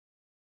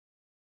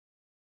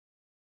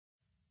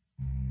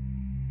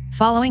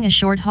Following a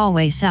short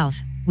hallway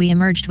south, we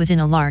emerged within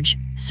a large,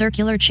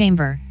 circular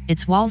chamber,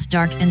 its walls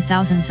dark and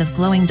thousands of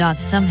glowing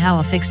dots somehow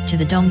affixed to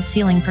the domed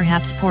ceiling,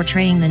 perhaps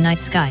portraying the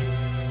night sky.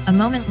 A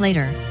moment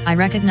later, I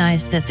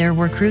recognized that there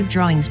were crude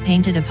drawings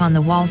painted upon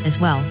the walls as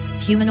well,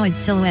 humanoid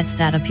silhouettes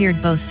that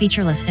appeared both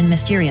featureless and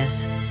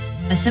mysterious.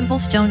 A simple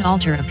stone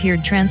altar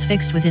appeared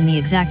transfixed within the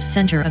exact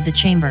center of the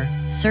chamber,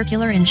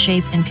 circular in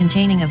shape and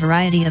containing a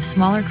variety of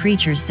smaller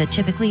creatures that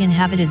typically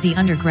inhabited the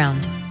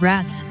underground: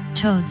 rats,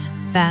 toads,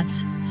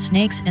 bats,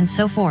 snakes and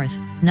so forth,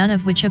 none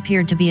of which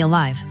appeared to be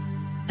alive.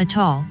 A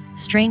tall,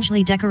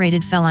 strangely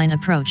decorated feline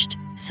approached,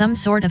 some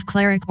sort of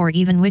cleric or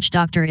even witch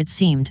doctor it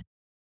seemed.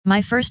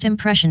 My first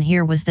impression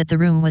here was that the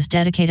room was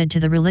dedicated to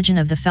the religion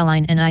of the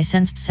feline, and I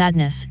sensed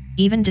sadness,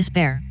 even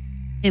despair.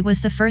 It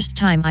was the first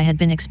time I had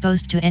been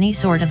exposed to any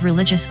sort of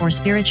religious or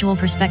spiritual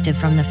perspective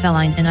from the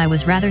feline, and I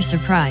was rather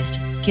surprised,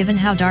 given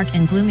how dark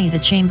and gloomy the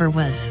chamber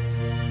was.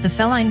 The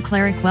feline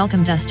cleric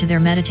welcomed us to their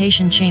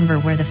meditation chamber,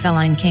 where the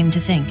feline came to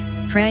think,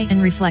 pray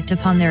and reflect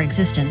upon their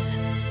existence.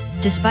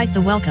 Despite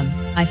the welcome,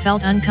 I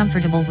felt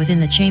uncomfortable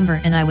within the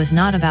chamber, and I was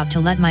not about to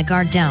let my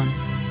guard down.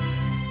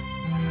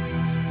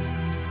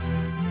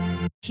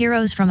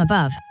 Heroes from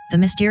above, the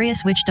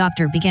mysterious witch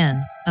doctor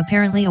began,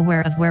 apparently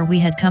aware of where we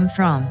had come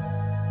from.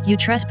 You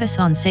trespass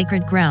on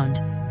sacred ground.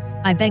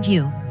 I beg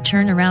you,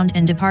 turn around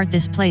and depart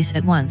this place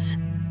at once.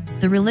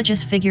 The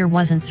religious figure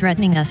wasn't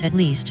threatening us, at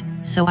least,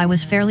 so I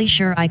was fairly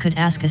sure I could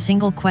ask a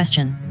single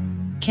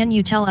question. Can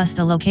you tell us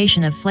the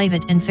location of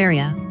Flavit and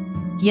Feria?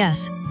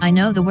 Yes, I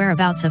know the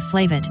whereabouts of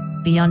Flavit,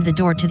 beyond the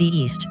door to the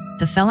east,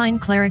 the feline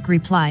cleric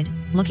replied,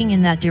 looking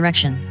in that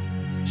direction.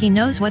 He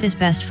knows what is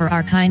best for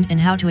our kind and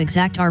how to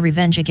exact our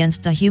revenge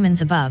against the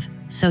humans above,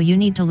 so you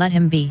need to let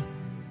him be.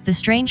 The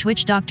strange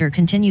witch doctor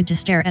continued to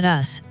stare at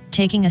us,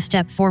 taking a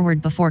step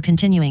forward before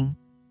continuing.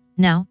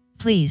 Now,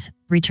 please,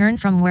 return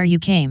from where you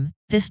came.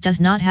 This does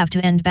not have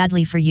to end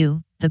badly for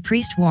you, the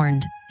priest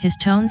warned, his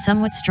tone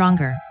somewhat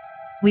stronger.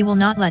 We will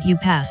not let you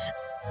pass.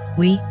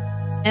 We?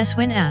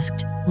 Huelsman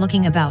asked,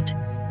 looking about.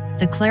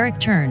 The cleric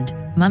turned,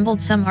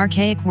 mumbled some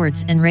archaic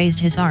words and raised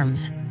his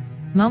arms.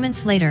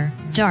 Moments later,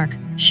 dark,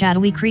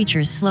 shadowy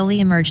creatures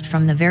slowly emerged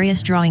from the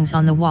various drawings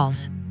on the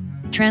walls.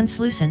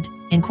 Translucent,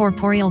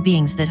 incorporeal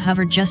beings that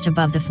hovered just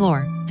above the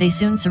floor, they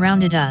soon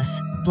surrounded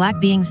us, black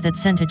beings that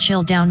sent a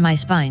chill down my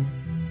spine.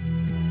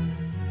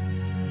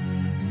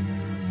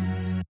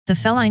 The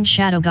feline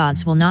shadow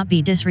gods will not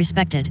be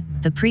disrespected,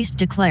 the priest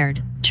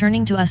declared,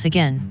 turning to us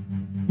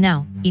again.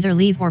 Now, either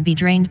leave or be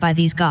drained by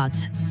these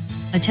gods.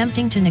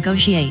 Attempting to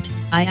negotiate,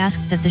 I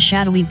asked that the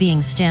shadowy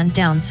beings stand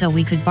down so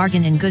we could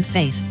bargain in good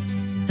faith.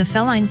 The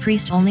feline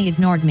priest only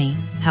ignored me,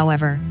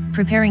 however,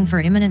 preparing for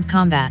imminent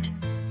combat.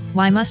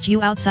 Why must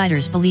you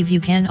outsiders believe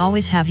you can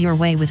always have your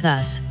way with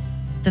us?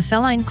 The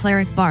feline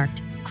cleric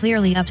barked,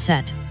 clearly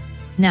upset.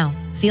 Now,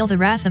 feel the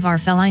wrath of our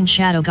feline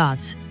shadow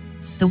gods.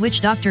 The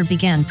witch doctor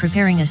began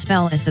preparing a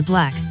spell as the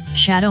black,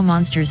 shadow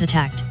monsters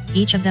attacked,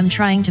 each of them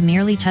trying to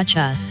merely touch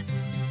us.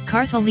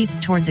 Kartha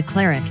leaped toward the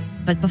cleric,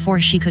 but before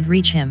she could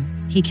reach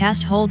him, he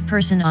cast Hold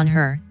Person on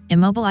her,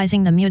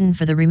 immobilizing the mutant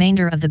for the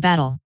remainder of the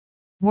battle.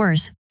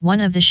 Worse,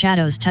 one of the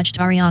shadows touched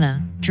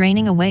Ariana,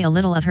 draining away a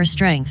little of her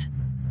strength.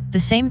 The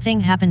same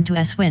thing happened to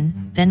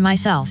Huelsman, then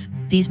myself.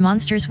 These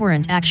monsters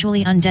weren't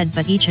actually undead,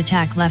 but each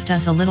attack left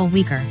us a little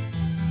weaker.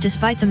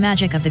 Despite the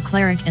magic of the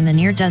cleric and the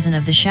near dozen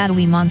of the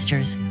shadowy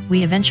monsters,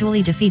 we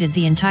eventually defeated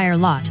the entire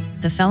lot,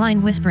 the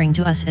feline whispering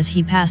to us as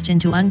he passed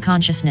into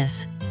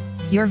unconsciousness.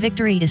 Your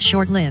victory is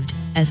short-lived,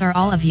 as are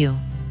all of you.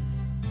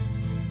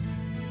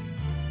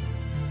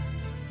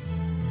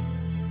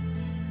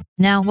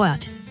 Now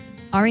what?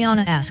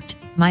 Ariana asked,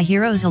 my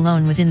heroes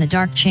alone within the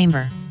dark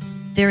chamber.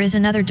 There is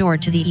another door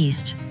to the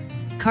east.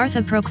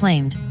 Kartha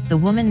proclaimed, the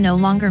woman no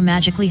longer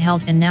magically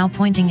held and now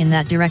pointing in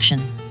that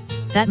direction.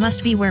 That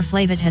must be where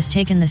Flavit has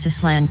taken the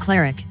Sislan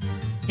cleric.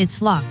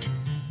 It's locked.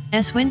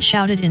 Huelsman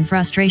shouted in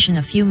frustration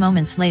a few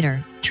moments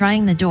later,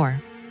 trying the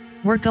door.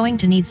 We're going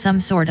to need some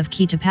sort of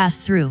key to pass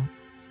through.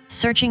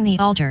 Searching the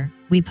altar,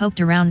 we poked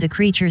around the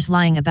creatures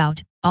lying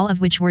about, all of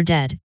which were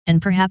dead,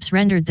 and perhaps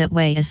rendered that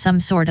way as some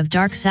sort of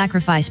dark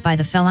sacrifice by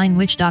the feline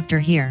witch doctor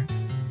here.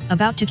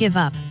 About to give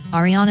up,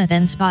 Ariana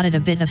then spotted a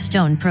bit of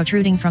stone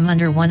protruding from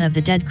under one of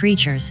the dead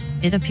creatures.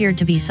 It appeared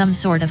to be some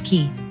sort of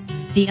key.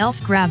 The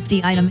elf grabbed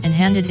the item and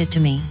handed it to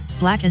me,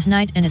 black as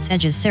night and its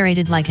edges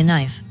serrated like a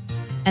knife.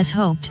 As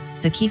hoped,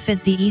 the key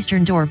fit the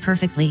eastern door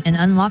perfectly and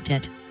unlocked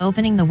it,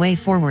 opening the way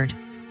forward.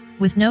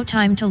 With no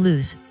time to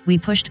lose, we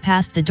pushed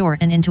past the door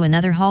and into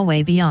another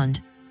hallway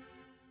beyond.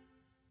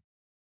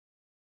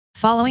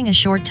 Following a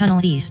short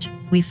tunnel east,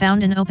 we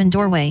found an open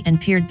doorway and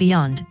peered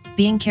beyond,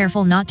 being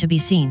careful not to be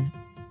seen.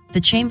 The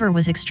chamber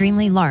was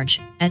extremely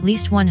large, at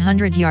least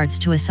 100 yards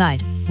to a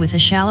side, with a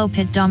shallow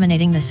pit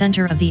dominating the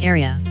center of the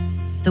area.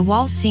 The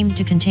walls seemed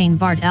to contain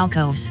barred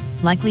alcoves,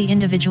 likely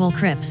individual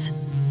crypts.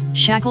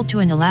 Shackled to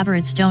an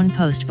elaborate stone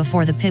post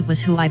before the pit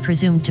was who I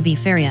presumed to be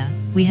Feria.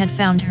 We had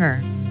found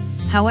her.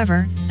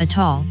 However, a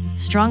tall,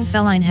 strong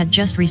feline had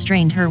just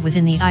restrained her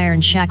within the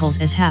iron shackles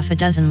as half a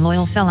dozen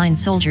loyal feline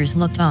soldiers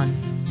looked on.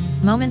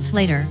 Moments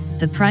later,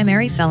 the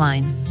primary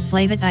feline,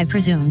 Flavit I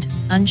presumed,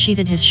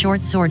 unsheathed his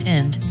short sword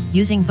and,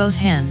 using both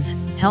hands,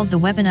 held the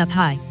weapon up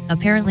high,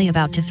 apparently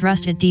about to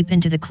thrust it deep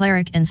into the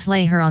cleric and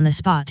slay her on the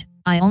spot.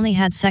 I only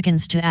had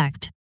seconds to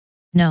act.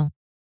 No!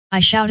 I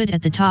shouted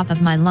at the top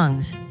of my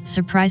lungs,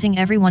 surprising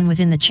everyone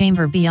within the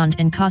chamber beyond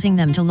and causing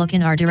them to look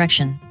in our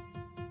direction.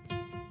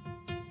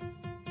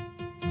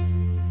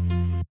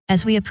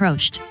 As we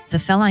approached, the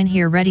feline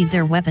here readied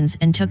their weapons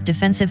and took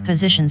defensive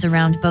positions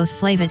around both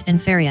Flavit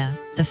and Feria,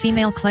 the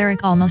female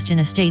cleric almost in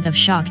a state of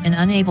shock and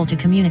unable to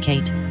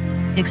communicate.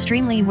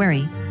 Extremely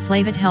wary,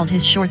 Flavit held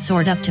his short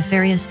sword up to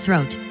Feria's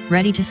throat,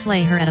 ready to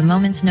slay her at a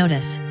moment's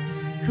notice.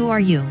 "Who are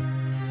you?"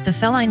 the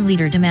feline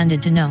leader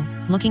demanded to know,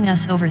 looking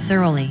us over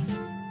thoroughly.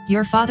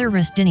 "Your father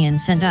Rustinian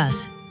sent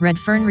us,"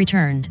 Redfern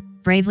returned,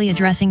 bravely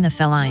addressing the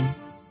feline.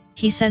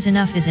 "He says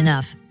enough is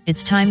enough.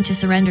 It's time to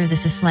surrender the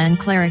Sislan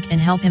cleric and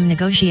help him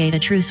negotiate a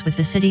truce with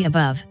the city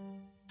above."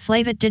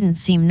 Flavit didn't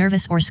seem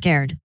nervous or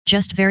scared,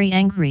 just very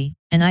angry,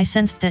 and I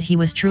sensed that he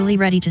was truly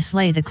ready to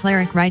slay the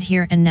cleric right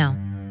here and now.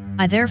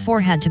 I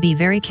therefore had to be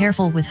very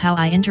careful with how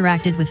I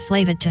interacted with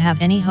Flavit to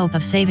have any hope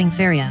of saving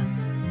Feria.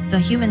 "The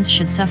humans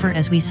should suffer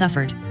as we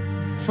suffered,"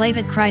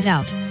 Flavit cried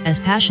out, as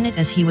passionate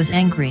as he was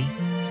angry.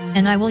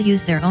 "And I will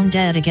use their own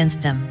dead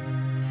against them.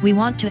 We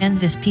want to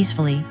end this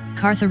peacefully,"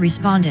 Cartha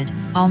responded,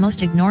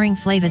 almost ignoring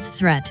Flavit's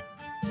threat.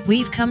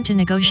 "We've come to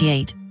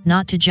negotiate,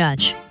 not to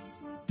judge."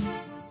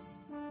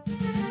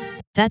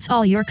 "That's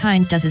all your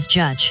kind does is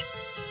judge,"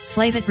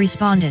 Flavit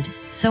responded,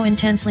 so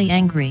intensely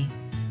angry.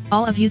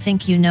 "All of you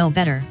think you know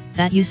better,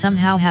 that you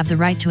somehow have the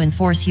right to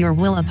enforce your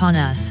will upon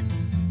us.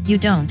 You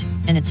don't,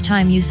 and it's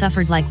time you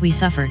suffered like we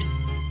suffered.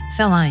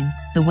 Feline,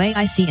 the way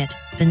I see it,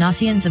 the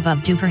Nasians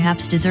above do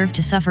perhaps deserve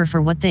to suffer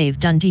for what they've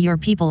done to your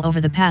people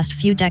over the past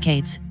few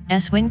decades,"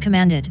 Eswin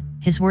commanded,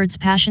 his words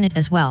passionate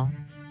as well.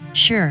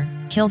 "Sure,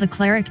 kill the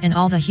cleric and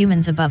all the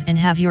humans above and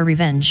have your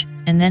revenge,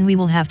 and then we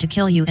will have to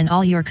kill you and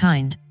all your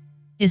kind.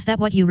 Is that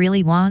what you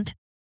really want?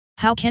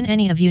 How can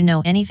any of you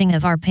know anything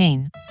of our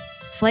pain?"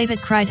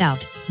 Flavit cried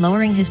out,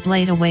 lowering his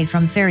blade away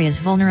from Feria's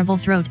vulnerable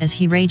throat as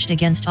he raged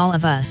against all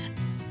of us.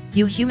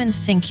 "You humans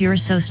think you're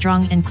so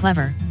strong and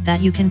clever,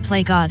 that you can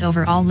play God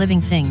over all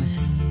living things.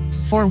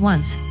 For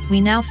once, we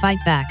now fight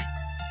back.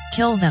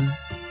 Kill them."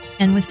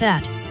 And with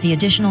that, the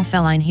additional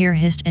feline here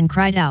hissed and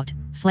cried out,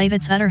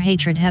 Flavit's utter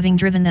hatred having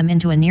driven them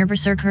into a near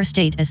berserker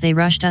state as they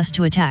rushed us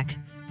to attack.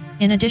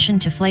 In addition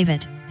to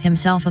Flavit,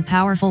 himself a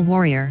powerful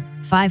warrior,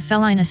 5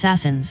 feline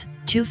assassins,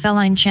 2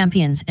 feline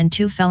champions and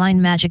 2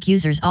 feline magic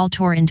users all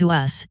tore into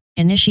us,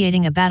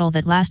 initiating a battle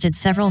that lasted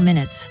several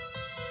minutes.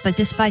 But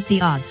despite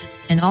the odds,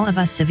 and all of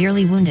us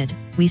severely wounded,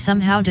 we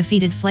somehow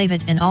defeated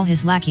Flavit and all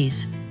his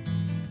lackeys.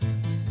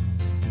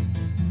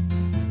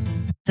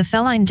 The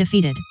feline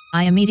defeated,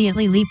 I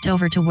immediately leaped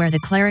over to where the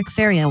cleric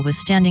Feria was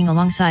standing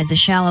alongside the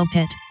shallow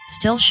pit,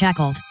 still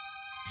shackled.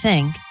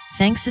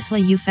 Thanks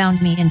Cicely, you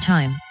found me in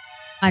time.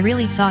 I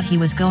really thought he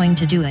was going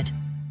to do it,"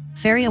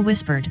 Feria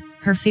whispered,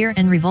 her fear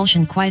and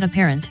revulsion quite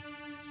apparent.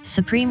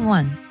 "Supreme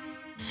One,"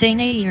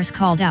 Sainairs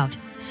called out,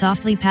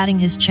 softly patting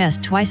his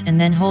chest twice and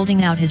then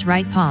holding out his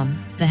right palm,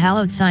 the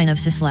hallowed sign of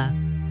Sisla.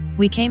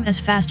 "We came as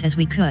fast as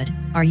we could.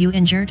 Are you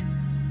injured?"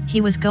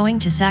 "He was going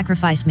to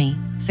sacrifice me,"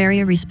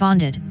 Feria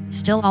responded,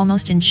 still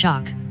almost in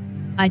shock.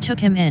 "I took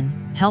him in,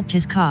 helped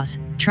his cause,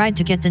 tried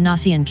to get the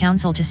Nasian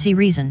Council to see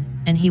reason,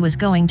 and he was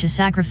going to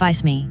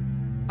sacrifice me."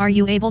 "Are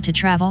you able to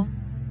travel?"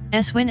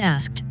 Eswin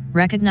asked,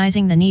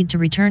 recognizing the need to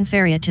return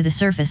Feria to the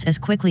surface as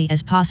quickly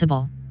as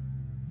possible.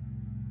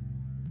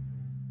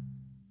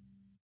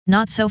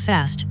 "Not so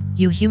fast,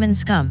 you human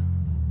scum.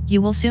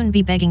 You will soon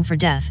be begging for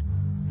death."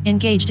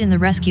 Engaged in the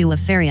rescue of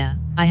Feria,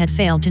 I had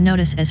failed to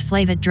notice as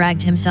Flavit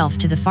dragged himself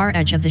to the far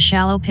edge of the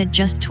shallow pit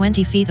just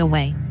 20 feet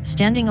away,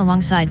 standing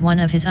alongside one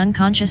of his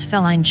unconscious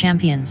feline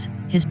champions,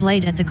 his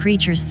blade at the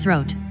creature's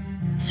throat.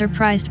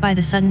 Surprised by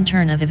the sudden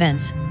turn of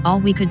events, all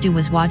we could do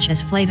was watch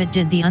as Flavit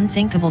did the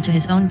unthinkable to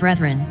his own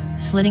brethren,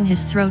 slitting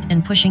his throat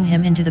and pushing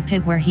him into the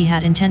pit where he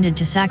had intended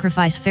to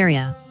sacrifice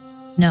Feria.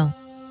 "No!"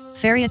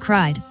 Feria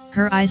cried,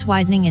 her eyes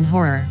widening in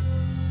horror.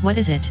 "What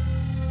is it?"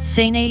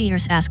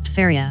 Sainairs asked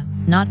Feria,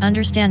 not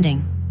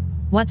understanding.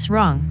 "What's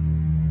wrong?"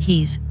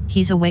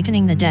 He's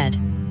awakening the dead."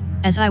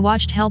 As I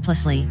watched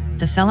helplessly,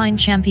 the feline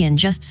champion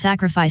just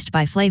sacrificed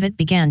by Flavit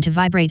began to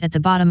vibrate at the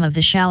bottom of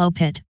the shallow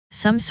pit,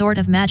 some sort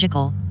of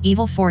magical,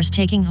 evil force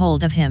taking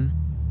hold of him.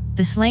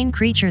 The slain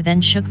creature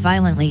then shook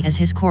violently as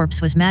his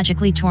corpse was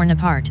magically torn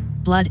apart,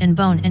 blood and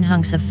bone and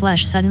hunks of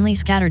flesh suddenly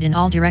scattered in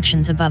all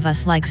directions above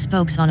us like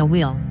spokes on a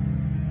wheel.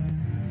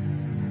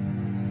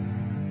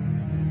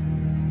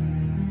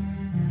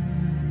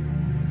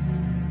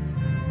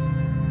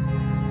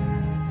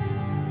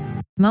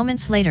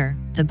 Moments later,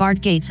 the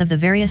barred gates of the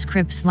various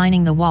crypts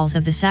lining the walls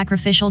of the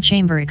sacrificial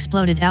chamber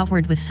exploded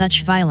outward with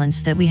such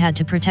violence that we had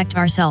to protect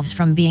ourselves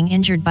from being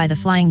injured by the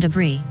flying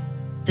debris.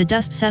 The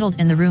dust settled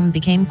and the room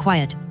became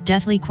quiet,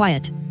 deathly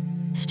quiet.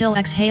 Still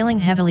exhaling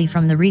heavily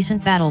from the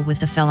recent battle with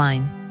the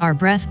feline, our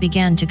breath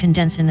began to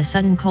condense in the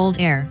sudden cold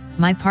air,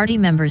 my party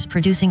members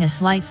producing a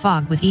slight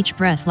fog with each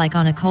breath like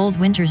on a cold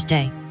winter's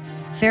day.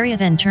 Feria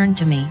then turned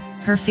to me,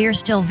 her fear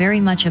still very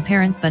much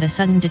apparent but a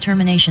sudden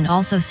determination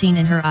also seen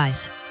in her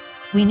eyes.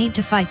 We need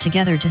to fight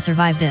together to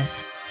survive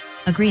this.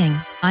 Agreeing,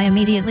 I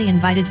immediately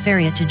invited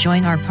Feria to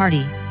join our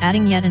party,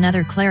 adding yet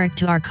another cleric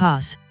to our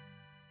cause.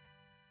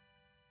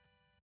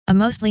 A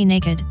mostly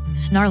naked,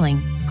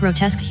 snarling,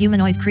 grotesque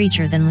humanoid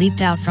creature then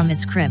leaped out from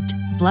its crypt,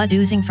 blood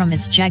oozing from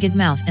its jagged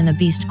mouth and the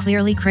beast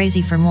clearly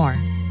crazy for more.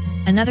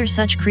 Another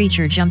such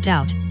creature jumped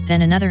out,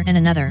 then another and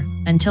another,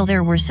 until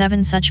there were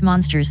 7 such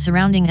monsters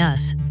surrounding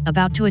us,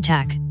 about to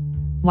attack.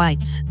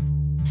 Whites.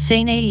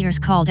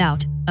 Saint called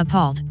out,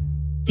 appalled.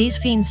 These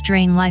fiends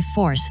drain life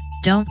force,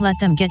 don't let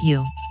them get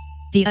you.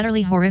 The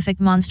utterly horrific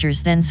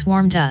monsters then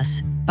swarmed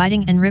us,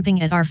 biting and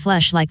ripping at our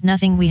flesh like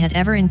nothing we had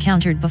ever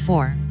encountered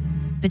before.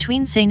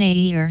 Between Saint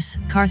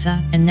Kartha,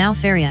 and now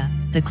Feria,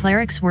 the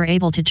clerics were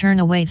able to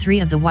turn away 3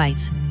 of the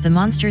whites, the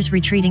monsters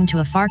retreating to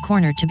a far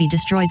corner to be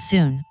destroyed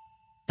soon.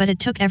 But it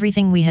took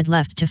everything we had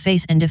left to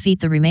face and defeat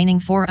the remaining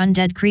 4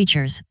 undead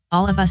creatures,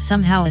 all of us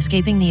somehow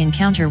escaping the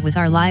encounter with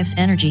our lives'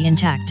 energy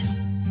intact.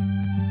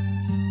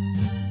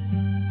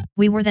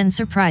 We were then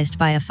surprised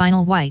by a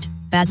final white,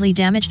 badly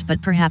damaged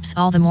but perhaps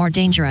all the more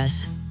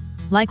dangerous.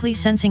 Likely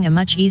sensing a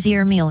much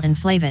easier meal in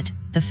Flavit,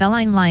 the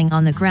feline lying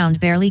on the ground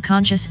barely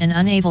conscious and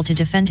unable to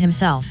defend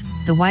himself,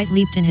 the white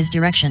leaped in his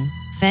direction,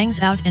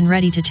 fangs out and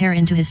ready to tear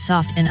into his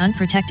soft and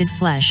unprotected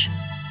flesh.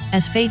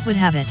 As fate would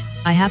have it,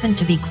 I happened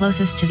to be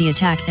closest to the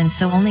attack and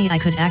so only I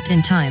could act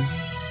in time.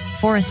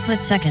 For a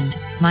split second,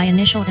 my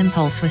initial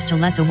impulse was to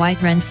let the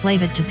white rend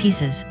Flavit to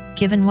pieces,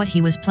 given what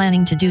he was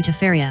planning to do to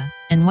Feria,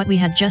 and what we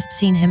had just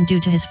seen him do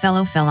to his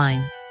fellow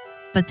feline.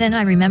 But then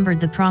I remembered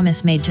the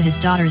promise made to his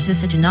daughter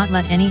Zissa to not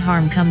let any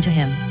harm come to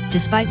him,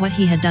 despite what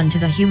he had done to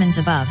the humans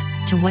above,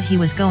 to what he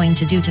was going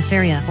to do to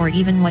Feria or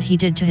even what he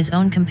did to his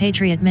own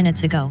compatriot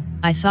minutes ago.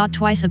 I thought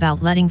twice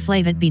about letting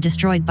Flavit be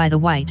destroyed by the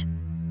white.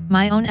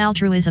 My own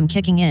altruism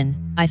kicking in,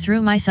 I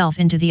threw myself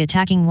into the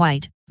attacking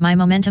white, my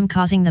momentum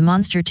causing the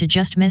monster to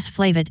just miss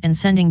Flavit and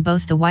sending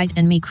both the white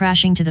and me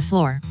crashing to the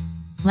floor.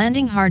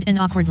 Landing hard and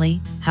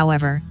awkwardly,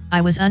 however,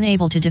 I was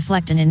unable to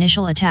deflect an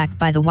initial attack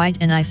by the white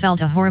and I felt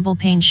a horrible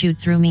pain shoot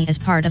through me as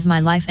part of my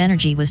life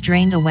energy was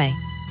drained away.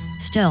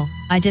 Still,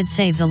 I did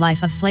save the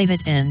life of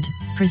Flavit and,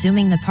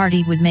 presuming the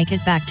party would make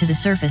it back to the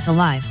surface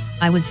alive,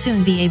 I would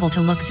soon be able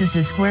to look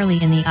Zissa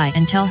squarely in the eye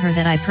and tell her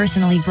that I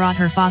personally brought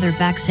her father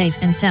back safe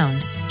and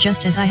sound,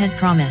 just as I had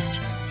promised.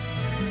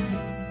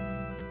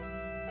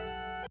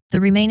 The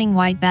remaining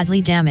white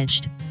badly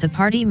damaged, the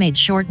party made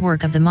short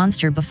work of the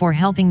monster before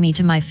helping me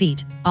to my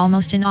feet,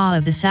 almost in awe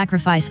of the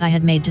sacrifice I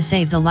had made to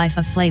save the life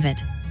of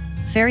Flavit.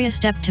 Feria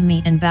stepped to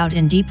me and bowed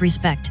in deep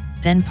respect,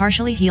 then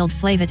partially healed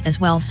Flavit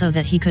as well so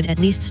that he could at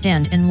least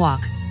stand and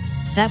walk.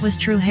 That was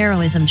true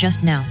heroism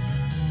just now.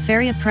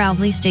 Feria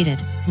proudly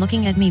stated,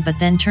 looking at me but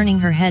then turning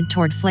her head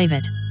toward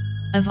Flavit.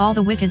 Of all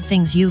the wicked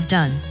things you've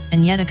done,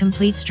 and yet a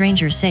complete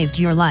stranger saved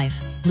your life,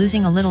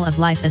 losing a little of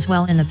life as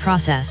well in the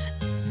process.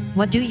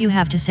 What do you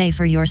have to say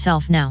for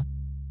yourself now?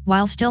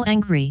 While still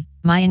angry,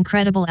 my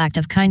incredible act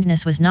of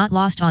kindness was not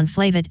lost on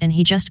Flavit and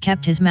he just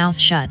kept his mouth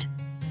shut.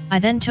 I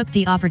then took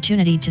the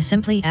opportunity to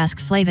simply ask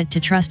Flavit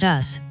to trust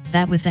us,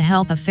 that with the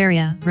help of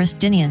Feria,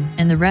 Rustinian,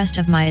 and the rest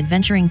of my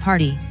adventuring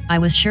party, I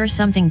was sure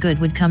something good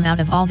would come out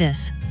of all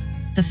this.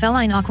 The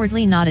feline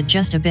awkwardly nodded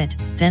just a bit,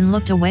 then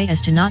looked away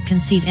as to not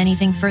concede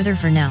anything further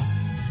for now.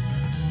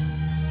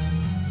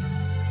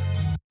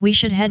 We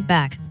should head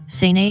back,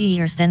 Saint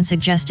then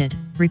suggested,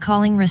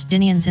 recalling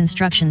Rustinian's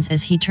instructions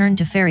as he turned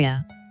to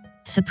Feria.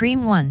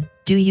 Supreme One,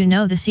 do you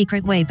know the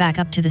secret way back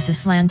up to the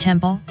Huelsman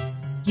temple?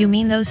 You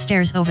mean those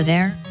stairs over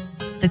there?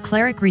 The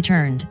cleric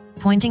returned,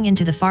 pointing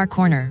into the far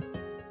corner.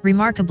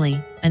 Remarkably,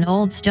 an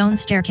old stone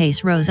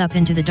staircase rose up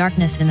into the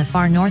darkness in the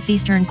far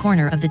northeastern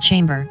corner of the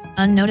chamber,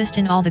 unnoticed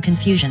in all the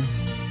confusion.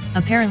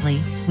 Apparently,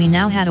 we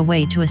now had a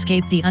way to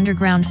escape the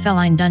underground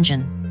feline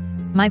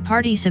dungeon. My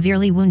party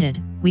severely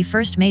wounded, we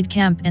first made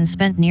camp and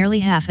spent nearly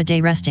half a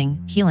day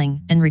resting,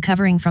 healing, and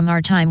recovering from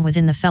our time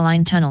within the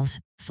feline tunnels.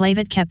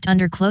 Flavit kept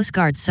under close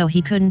guard so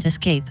he couldn't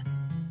escape.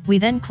 We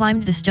then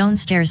climbed the stone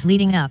stairs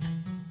leading up.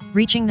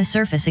 Reaching the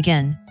surface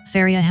again,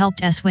 Feria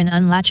helped Eswin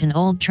unlatch an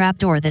old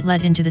trapdoor that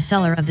led into the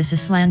cellar of the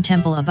Huelsman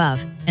temple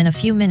above, and a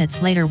few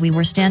minutes later we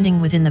were standing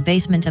within the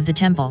basement of the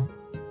temple.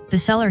 The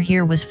cellar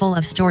here was full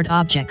of stored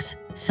objects,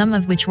 some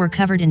of which were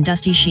covered in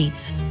dusty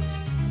sheets.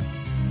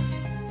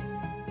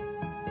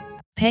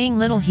 Paying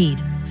little heed,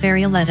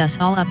 Feria led us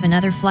all up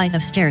another flight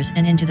of stairs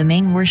and into the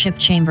main worship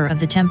chamber of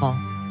the temple.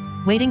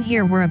 Waiting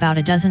here were about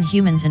a dozen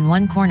humans in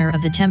one corner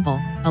of the temple,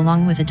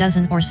 along with a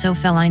dozen or so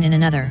feline in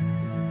another.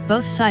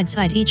 Both sides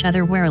eyed each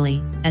other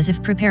warily, as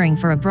if preparing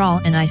for a brawl,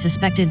 and I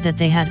suspected that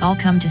they had all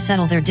come to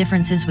settle their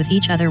differences with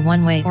each other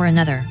one way or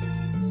another.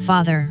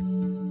 Father!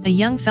 A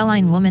young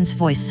feline woman's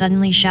voice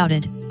suddenly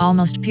shouted,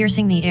 almost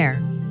piercing the air.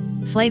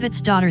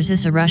 Flavit's daughter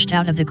Zissa rushed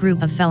out of the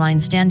group of feline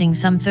standing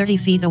some 30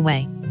 feet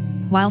away.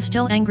 While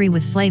still angry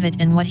with Flavit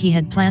and what he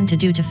had planned to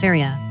do to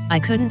Feria, I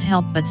couldn't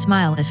help but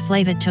smile as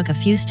Flavit took a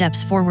few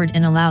steps forward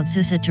and allowed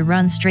Zissa to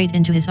run straight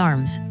into his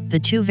arms, the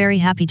two very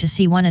happy to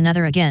see one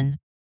another again.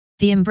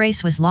 The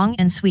embrace was long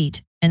and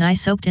sweet, and I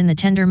soaked in the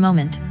tender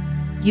moment.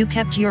 "You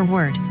kept your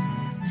word,"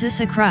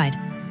 Zissa cried.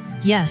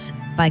 "Yes,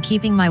 by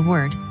keeping my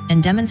word,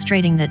 and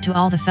demonstrating that to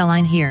all the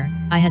feline here,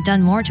 I had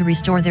done more to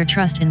restore their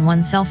trust in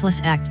one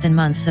selfless act than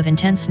months of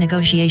intense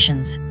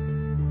negotiations."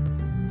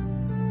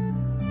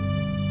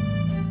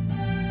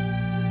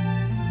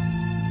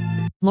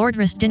 Lord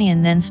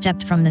Rustinian then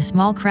stepped from the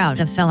small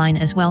crowd of feline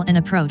as well and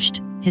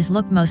approached, his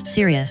look most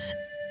serious.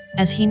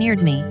 As he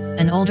neared me,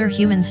 an older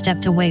human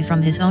stepped away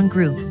from his own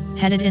group,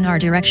 headed in our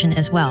direction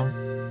as well.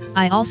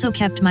 "I also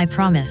kept my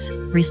promise,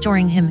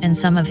 restoring him and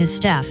some of his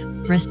staff,"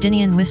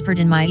 Rustinian whispered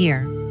in my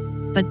ear.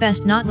 "But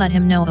best not let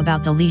him know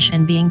about the leash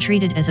and being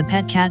treated as a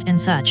pet cat and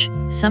such,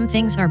 some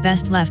things are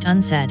best left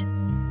unsaid."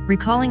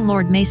 Recalling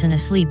Lord Mason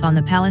asleep on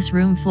the palace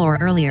room floor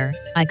earlier,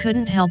 I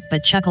couldn't help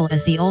but chuckle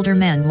as the older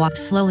man walked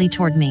slowly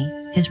toward me,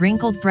 his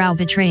wrinkled brow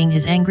betraying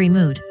his angry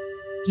mood.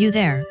 "You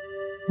there?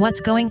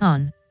 What's going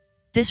on?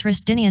 This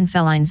Rustinian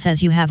feline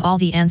says you have all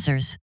the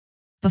answers."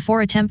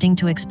 Before attempting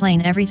to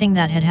explain everything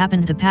that had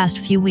happened the past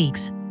few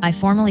weeks, I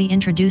formally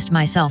introduced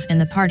myself and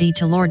the party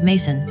to Lord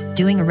Mason,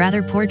 doing a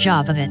rather poor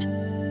job of it.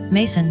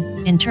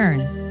 Mason, in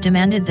turn,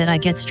 demanded that I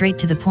get straight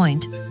to the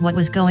point. What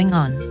was going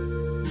on?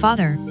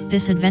 "Father,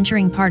 this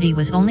adventuring party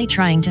was only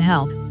trying to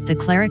help," the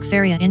cleric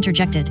Feria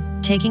interjected,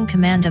 taking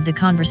command of the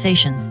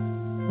conversation.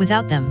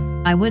 "Without them,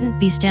 I wouldn't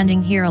be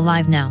standing here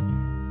alive now."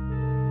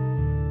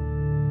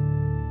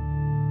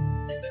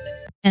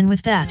 And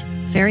with that,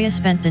 Feria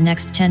spent the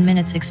next 10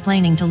 minutes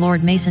explaining to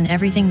Lord Mason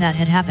everything that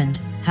had happened,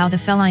 how the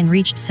feline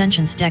reached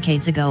sentience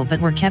decades ago but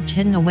were kept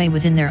hidden away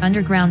within their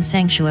underground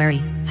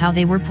sanctuary, how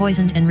they were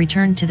poisoned and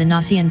returned to the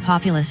Nasian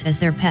populace as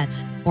their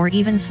pets, or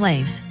even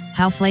slaves,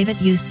 how Flavit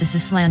used the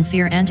Sislan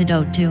fear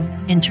antidote to,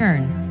 in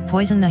turn,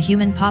 poison the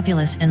human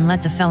populace and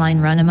let the feline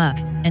run amok,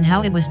 and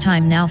how it was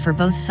time now for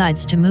both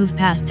sides to move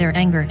past their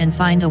anger and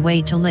find a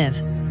way to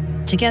live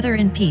together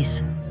in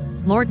peace.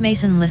 Lord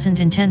Mason listened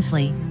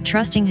intensely,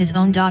 trusting his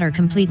own daughter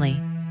completely.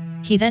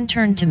 He then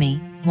turned to me,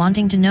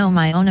 wanting to know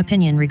my own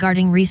opinion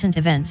regarding recent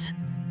events.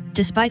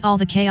 "Despite all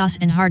the chaos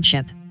and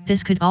hardship,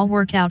 this could all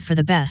work out for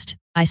the best,"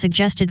 I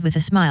suggested with a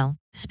smile,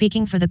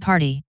 speaking for the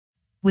party.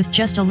 "With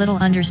just a little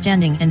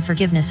understanding and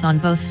forgiveness on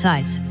both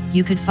sides,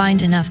 you could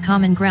find enough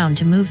common ground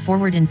to move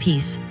forward in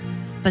peace."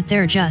 "But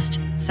they're just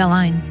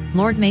feline,"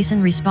 Lord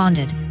Mason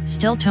responded,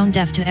 still tone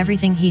deaf to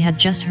everything he had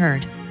just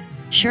heard.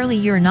 "Surely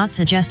you're not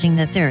suggesting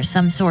that they're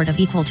some sort of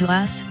equal to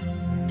us?"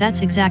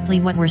 "That's exactly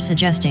what we're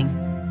suggesting,"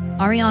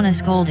 Ariana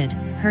scolded,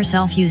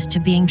 herself used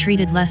to being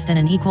treated less than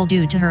an equal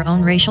due to her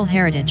own racial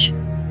heritage.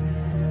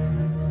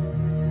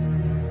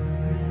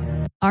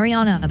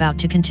 Ariana about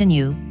to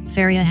continue,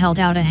 Feria held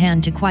out a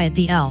hand to quiet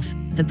the elf,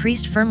 the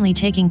priest firmly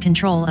taking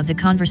control of the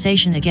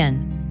conversation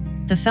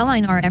again. "The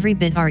feline are every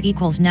bit our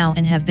equals now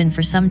and have been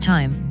for some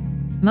time.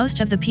 Most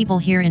of the people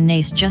here in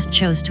Nace just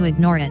chose to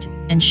ignore it,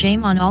 and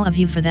shame on all of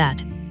you for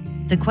that.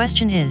 The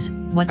question is,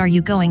 what are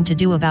you going to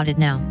do about it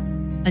now?"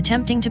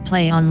 Attempting to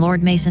play on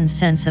Lord Mason's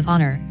sense of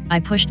honor, I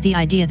pushed the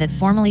idea that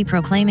formally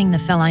proclaiming the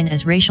feline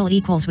as racial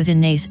equals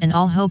within Nace and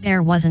all Hope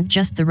Heir wasn't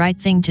just the right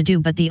thing to do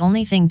but the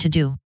only thing to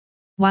do.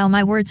 While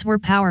my words were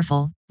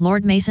powerful,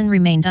 Lord Mason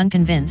remained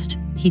unconvinced.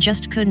 He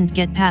just couldn't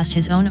get past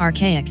his own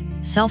archaic,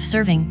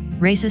 self-serving,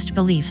 racist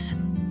beliefs.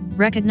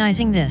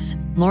 Recognizing this,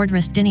 Lord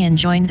Rustinian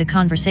joined the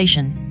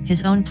conversation,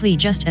 his own plea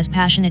just as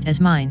passionate as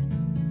mine.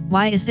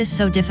 "Why is this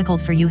so difficult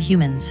for you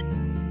humans?"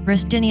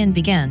 Rustinian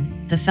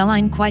began, the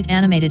feline quite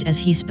animated as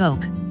he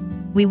spoke.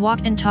 "We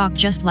walk and talk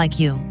just like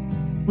you.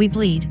 We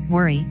bleed,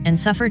 worry, and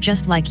suffer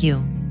just like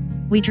you.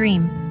 We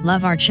dream,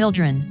 love our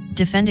children,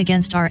 defend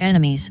against our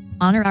enemies,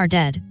 honor our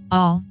dead,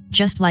 all,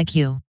 just like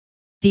you.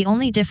 The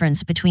only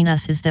difference between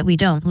us is that we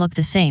don't look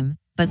the same,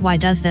 but why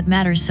does that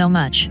matter so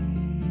much?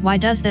 Why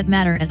does that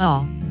matter at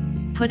all?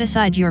 Put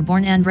aside your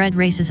born and bred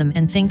racism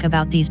and think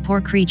about these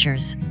poor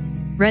creatures."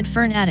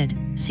 Redfern added,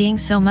 seeing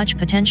so much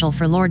potential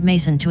for Lord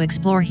Mason to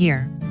explore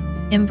here.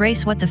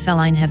 "Embrace what the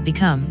feline have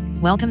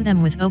become, welcome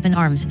them with open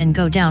arms and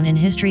go down in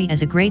history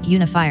as a great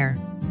unifier."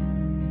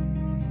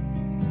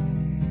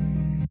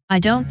 "I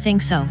don't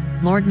think so,"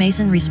 Lord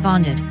Mason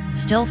responded,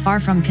 still far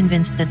from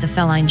convinced that the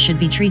feline should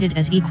be treated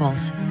as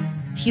equals.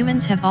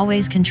 "Humans have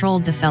always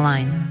controlled the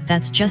feline,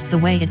 that's just the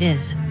way it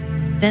is.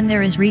 Then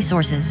there is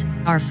resources,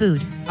 our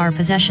food, our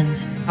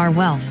possessions, our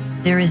wealth,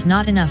 there is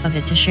not enough of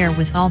it to share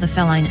with all the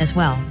feline as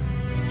well."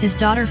 His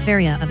daughter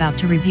Feria about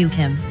to rebuke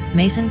him,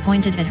 Mason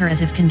pointed at her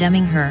as if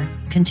condemning her,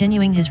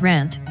 continuing his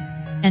rant.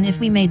 "And if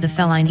we made the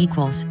feline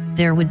equals,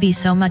 there would be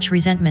so much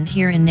resentment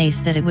here in Nace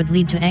that it would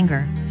lead to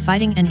anger,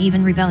 fighting and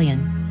even rebellion.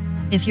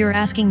 If you're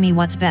asking me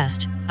what's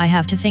best, I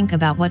have to think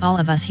about what all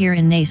of us here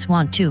in Nace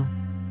want too."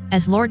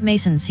 As Lord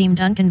Mason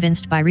seemed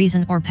unconvinced by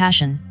reason or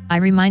passion, I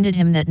reminded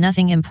him that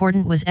nothing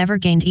important was ever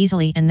gained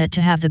easily and that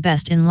to have the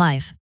best in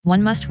life,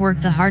 one must work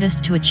the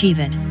hardest to achieve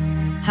it.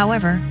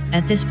 However,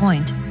 at this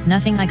point,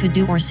 nothing I could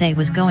do or say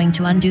was going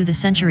to undo the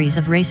centuries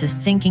of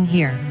racist thinking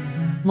here.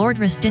 Lord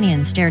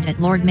Rustinian stared at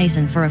Lord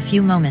Mason for a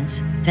few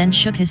moments, then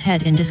shook his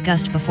head in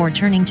disgust before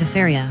turning to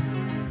Feria.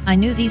 I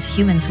knew these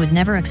humans would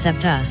never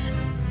accept us.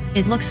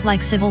 It looks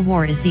like civil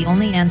war is the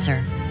only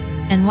answer.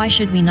 And why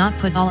should we not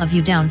put all of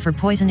you down for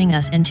poisoning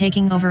us and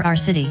taking over our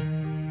city?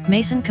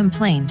 Mason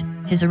complained,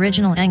 his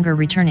original anger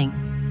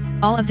returning.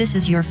 All of this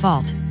is your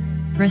fault.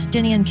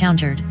 Rustinian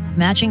countered,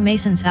 matching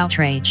Mason's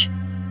outrage.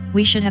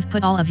 We should have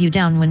put all of you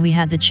down when we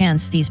had the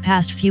chance these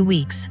past few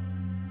weeks.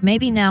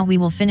 Maybe now we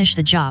will finish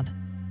the job.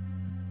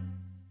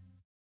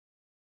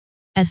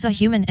 As the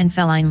human and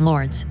feline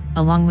lords,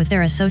 along with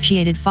their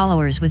associated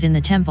followers within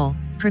the temple,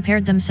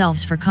 prepared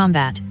themselves for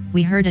combat,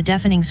 we heard a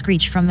deafening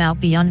screech from out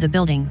beyond the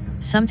building,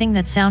 something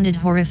that sounded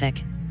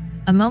horrific.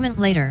 A moment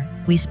later,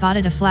 we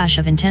spotted a flash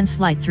of intense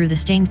light through the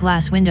stained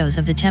glass windows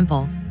of the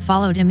temple,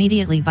 followed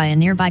immediately by a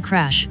nearby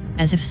crash,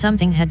 as if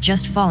something had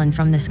just fallen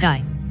from the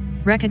sky.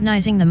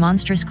 Recognizing the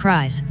monstrous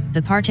cries,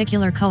 the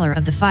particular color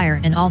of the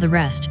fire and all the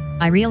rest,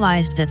 I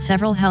realized that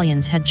several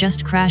Hellions had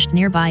just crashed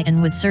nearby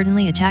and would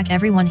certainly attack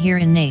everyone here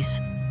in Nace.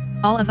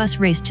 All of us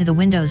raced to the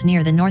windows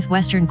near the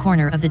northwestern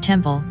corner of the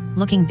temple,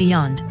 looking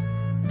beyond.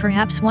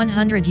 Perhaps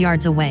 100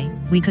 yards away,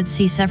 we could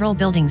see several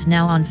buildings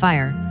now on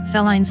fire,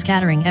 feline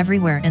scattering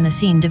everywhere and the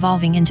scene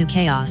devolving into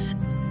chaos.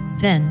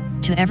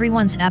 Then, to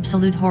everyone's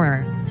absolute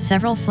horror,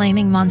 several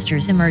flaming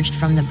monsters emerged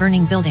from the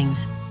burning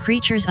buildings,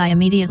 creatures I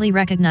immediately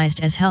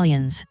recognized as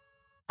Hellions.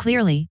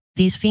 Clearly,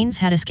 these fiends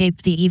had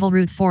escaped the evil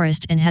root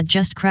forest and had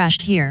just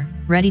crashed here,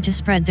 ready to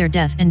spread their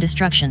death and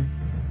destruction.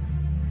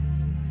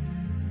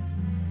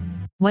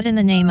 What in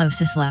the name of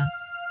Sisla?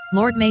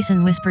 Lord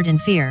Mason whispered in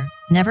fear,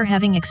 never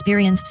having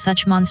experienced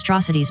such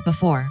monstrosities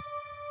before.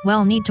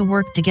 We'll need to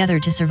work together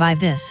to survive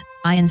this,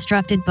 I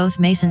instructed both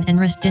Mason and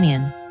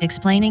Rustinian,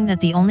 explaining that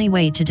the only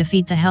way to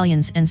defeat the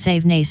Hellions and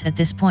save Nace at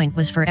this point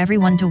was for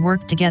everyone to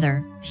work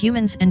together,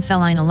 humans and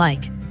feline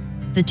alike.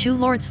 The two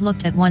lords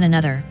looked at one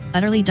another,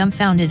 utterly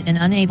dumbfounded and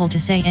unable to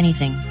say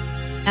anything.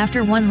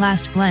 After one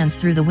last glance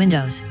through the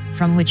windows,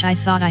 from which I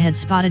thought I had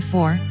spotted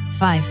 4,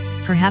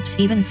 5, perhaps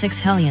even 6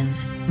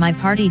 Hellions, my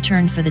party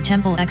turned for the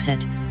temple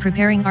exit,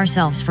 preparing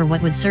ourselves for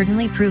what would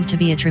certainly prove to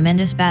be a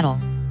tremendous battle.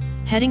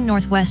 Heading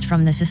northwest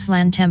from the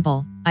Sislan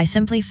temple, I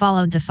simply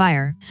followed the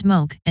fire,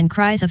 smoke, and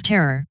cries of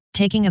terror,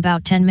 taking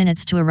about 10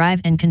 minutes to arrive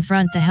and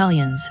confront the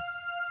Hellions.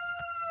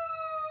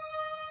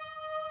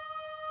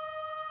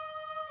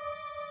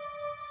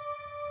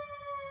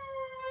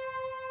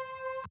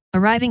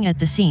 Arriving at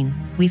the scene,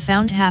 we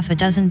found half a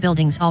dozen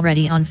buildings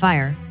already on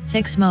fire,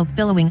 thick smoke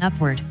billowing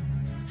upward.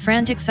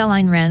 Frantic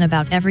feline ran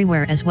about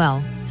everywhere as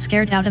well,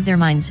 scared out of their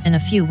minds, and a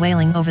few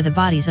wailing over the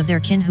bodies of their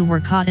kin who were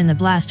caught in the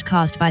blast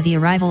caused by the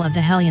arrival of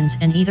the Hellions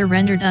and either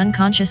rendered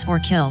unconscious or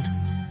killed.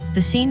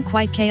 The scene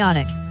quite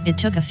chaotic, it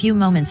took a few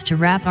moments to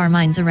wrap our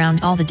minds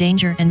around all the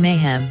danger and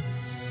mayhem.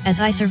 As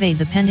I surveyed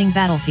the pending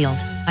battlefield,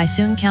 I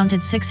soon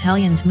counted 6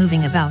 Hellions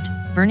moving about,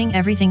 burning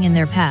everything in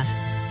their path.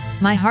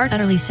 My heart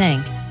utterly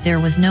sank, there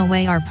was no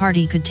way our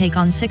party could take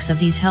on 6 of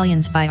these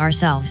Hellions by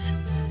ourselves.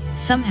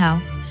 Somehow,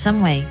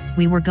 someway,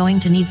 we were going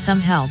to need some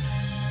help.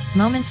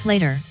 Moments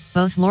later,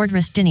 both Lord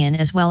Rustinian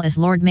as well as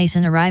Lord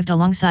Mason arrived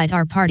alongside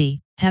our party,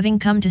 having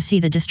come to see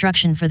the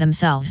destruction for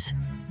themselves.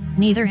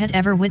 Neither had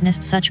ever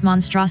witnessed such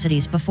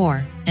monstrosities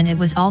before, and it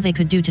was all they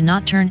could do to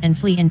not turn and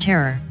flee in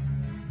terror.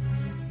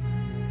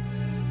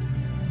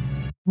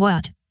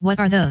 What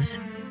are those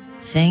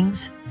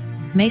things?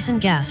 Mason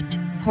gasped,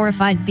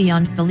 horrified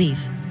beyond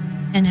belief.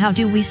 And how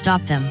do we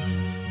stop them?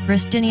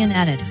 Rustinian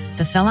added,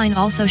 the feline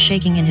also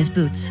shaking in his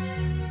boots.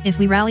 If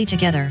we rally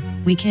together,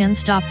 we can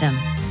stop them,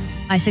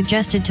 I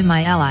suggested to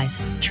my allies,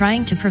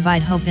 trying to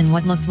provide hope in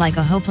what looked like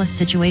a hopeless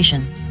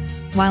situation.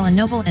 While a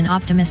noble and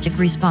optimistic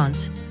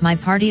response, my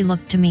party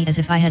looked to me as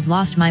if I had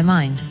lost my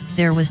mind.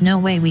 There was no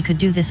way we could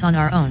do this on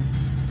our own.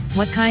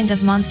 What kind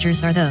of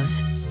monsters are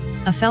those?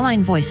 A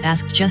feline voice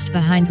asked just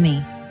behind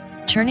me.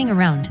 Turning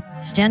around,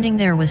 standing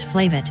there was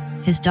Flavit,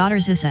 his daughter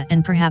Zissa,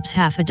 and perhaps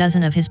half a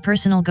dozen of his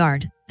personal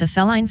guard, the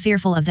feline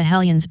fearful of the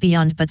Hellions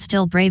beyond but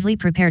still bravely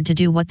prepared to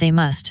do what they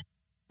must.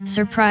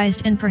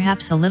 Surprised and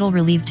perhaps a little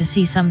relieved to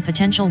see some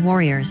potential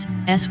warriors,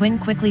 Eswin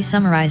quickly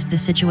summarized the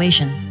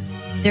situation.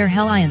 They're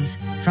Hellions,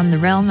 from the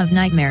realm of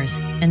nightmares,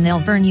 and they'll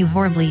burn you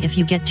horribly if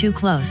you get too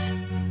close.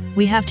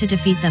 We have to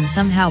defeat them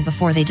somehow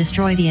before they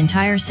destroy the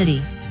entire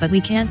city, but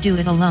we can't do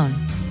it alone.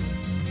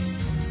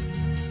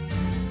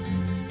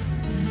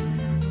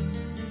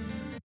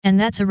 And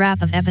that's a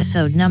wrap of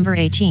episode number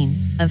 18,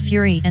 of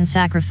Fury and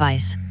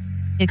Sacrifice.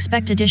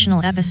 Expect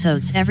additional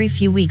episodes every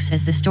few weeks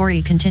as the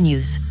story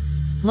continues.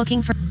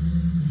 Looking for